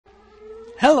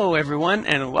Hello everyone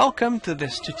and welcome to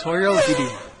this tutorial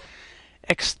video.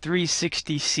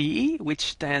 x360ce, which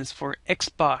stands for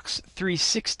Xbox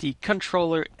 360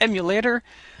 Controller Emulator,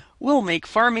 will make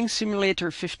Farming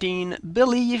Simulator 15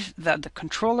 believe that the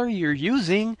controller you're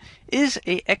using is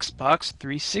a Xbox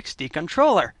 360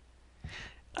 controller.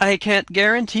 I can't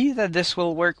guarantee that this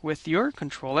will work with your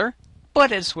controller,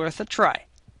 but it's worth a try.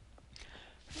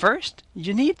 First,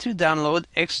 you need to download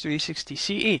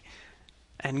x360ce.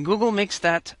 And Google makes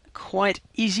that quite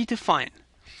easy to find.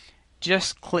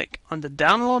 Just click on the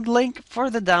download link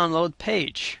for the download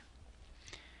page.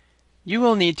 You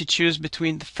will need to choose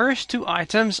between the first two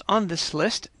items on this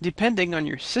list depending on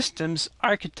your system's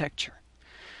architecture.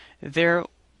 They're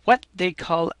what they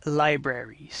call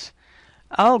libraries.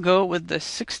 I'll go with the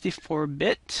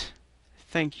 64-bit.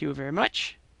 Thank you very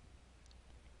much.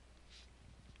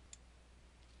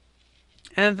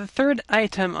 And the third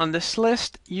item on this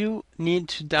list you need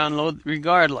to download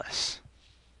regardless.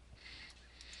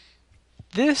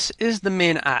 This is the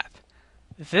main app.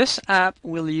 This app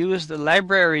will use the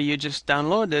library you just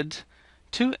downloaded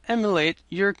to emulate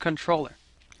your controller.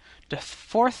 The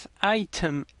fourth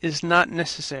item is not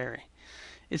necessary.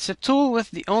 It's a tool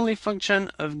with the only function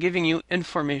of giving you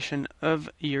information of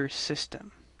your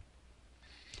system.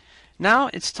 Now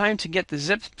it's time to get the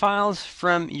zip files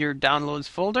from your downloads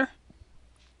folder.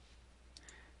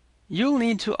 You'll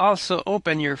need to also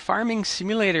open your Farming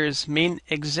Simulator's main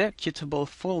executable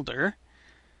folder.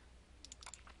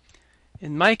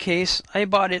 In my case, I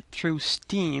bought it through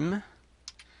Steam.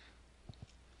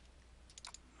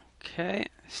 Okay,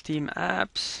 Steam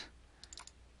Apps,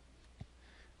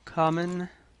 Common,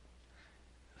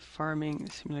 Farming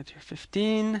Simulator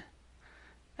 15,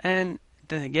 and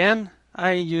then again,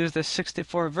 I use the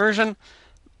 64 version.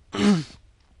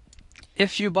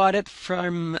 If you bought it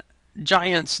from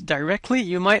Giants directly,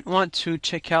 you might want to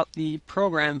check out the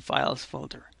program files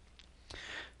folder.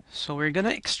 So we're gonna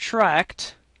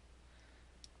extract,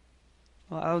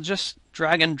 well, I'll just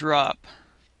drag and drop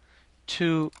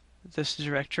to this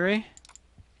directory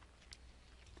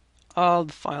all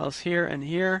the files here and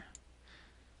here.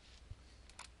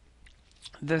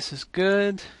 This is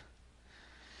good,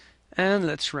 and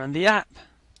let's run the app.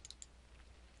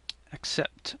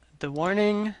 Accept the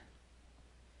warning.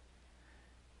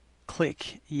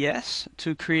 Click yes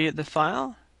to create the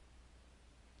file,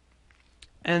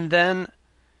 and then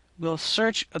we'll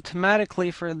search automatically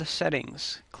for the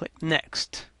settings. Click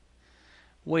next.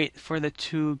 Wait for the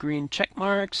two green check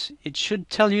marks. It should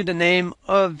tell you the name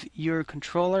of your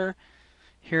controller.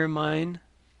 Here's mine.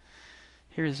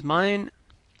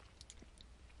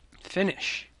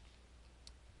 Finish.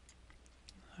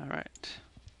 Alright.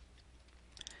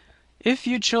 If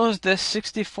you chose the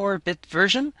 64-bit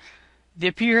version, the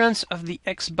appearance of the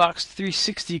Xbox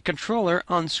 360 controller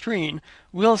on screen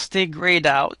will stay grayed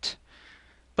out,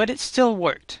 but it still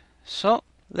worked. So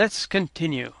let's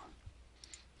continue.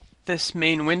 This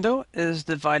main window is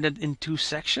divided in two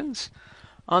sections.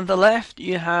 On the left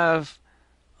you have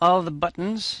all the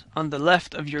buttons on the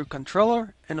left of your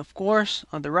controller, and of course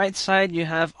on the right side you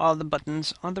have all the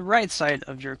buttons on the right side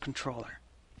of your controller.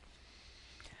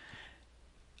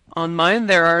 On mine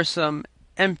there are some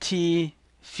empty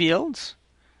fields.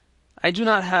 I do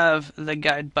not have the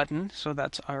guide button, so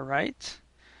that's alright.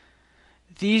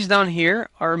 These down here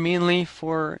are mainly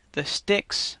for the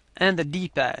sticks and the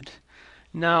D-pad.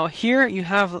 Now here you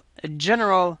have a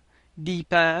general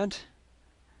D-pad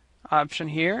option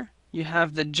here. You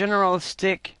have the general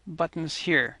stick buttons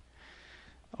here,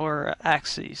 or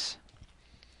axes.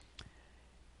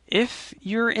 If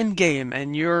you're in game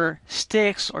and your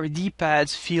sticks or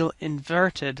D-pads feel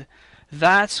inverted,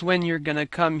 that's when you're gonna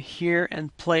come here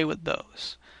and play with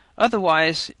those.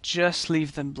 Otherwise, just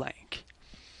leave them blank.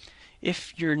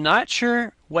 If you're not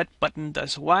sure what button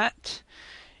does what,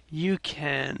 you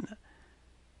can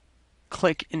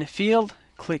click in a field,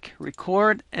 click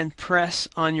record, and press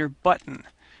on your button.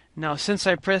 Now, since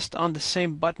I pressed on the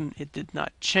same button, it did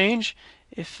not change.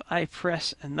 If I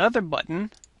press another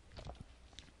button,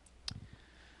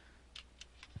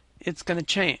 it's gonna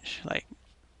change. Like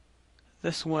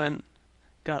this one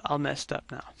got all messed up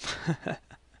now.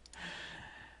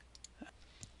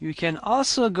 You can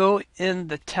also go in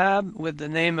the tab with the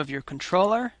name of your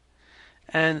controller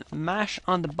and mash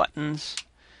on the buttons.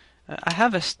 I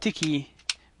have a sticky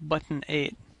button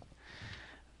 8.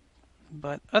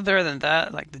 But other than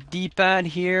that, like the D-pad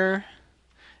here,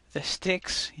 the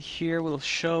sticks here will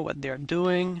show what they're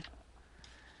doing,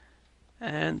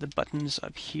 and the buttons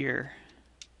up here.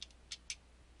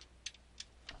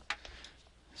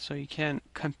 So you can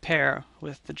compare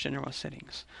with the general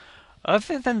settings.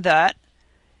 Other than that,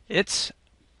 it's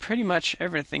pretty much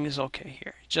everything is okay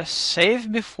here. Just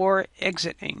save before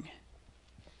exiting.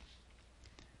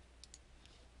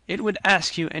 It would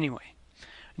ask you anyway.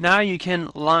 Now you can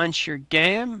launch your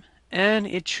game and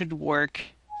it should work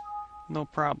no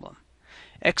problem.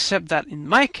 Except that in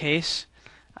my case,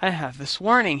 I have this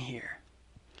warning here.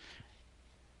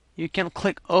 You can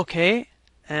click OK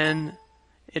and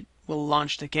it will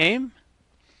launch the game.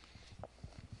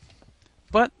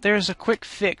 But there's a quick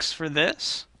fix for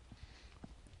this.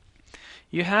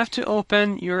 You have to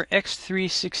open your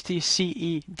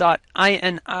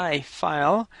x360ce.ini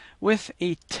file with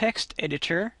a text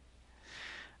editor.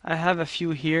 I have a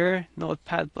few here,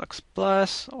 Notepad++,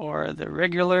 or the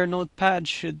regular Notepad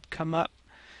should come up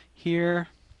here.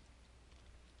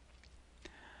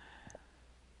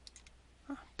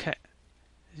 Okay,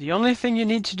 the only thing you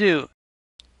need to do,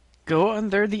 go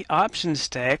under the options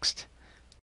text.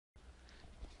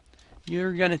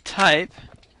 You're going to type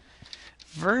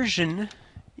version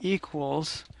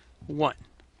equals 1.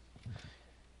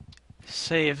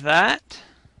 Save that.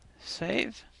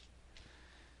 Save.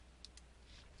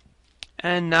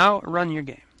 And now run your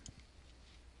game.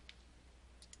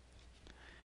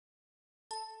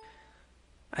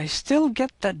 I still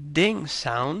get that ding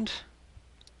sound,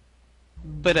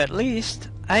 but at least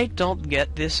I don't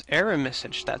get this error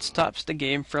message that stops the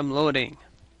game from loading.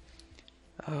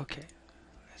 Okay,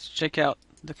 let's check out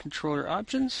the controller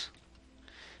options.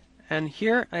 And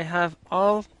here I have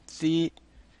all the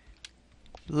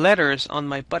letters on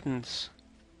my buttons.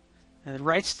 And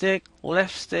right stick,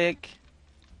 left stick,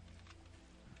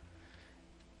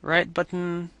 right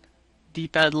button,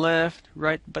 D-pad left,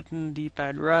 right button,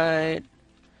 D-pad right,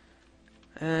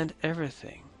 and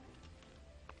everything.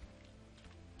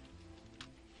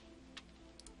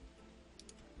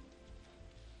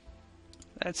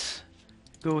 Let's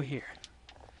go here.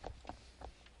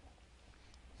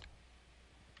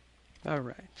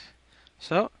 Alright,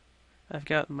 so I've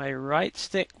got my right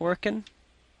stick working,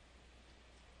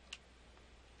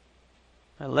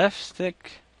 my left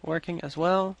stick working as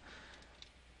well,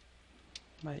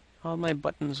 all my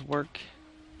buttons work.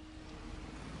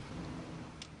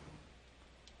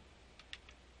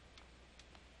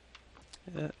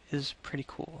 That is pretty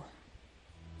cool.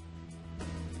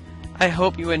 I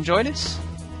hope you enjoyed it.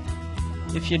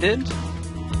 If you did,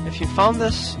 if you found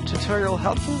this tutorial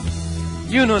helpful,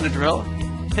 you know the drill.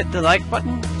 Hit the like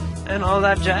button and all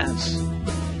that jazz.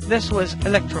 This was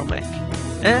Electromech,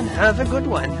 and have a good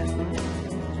one.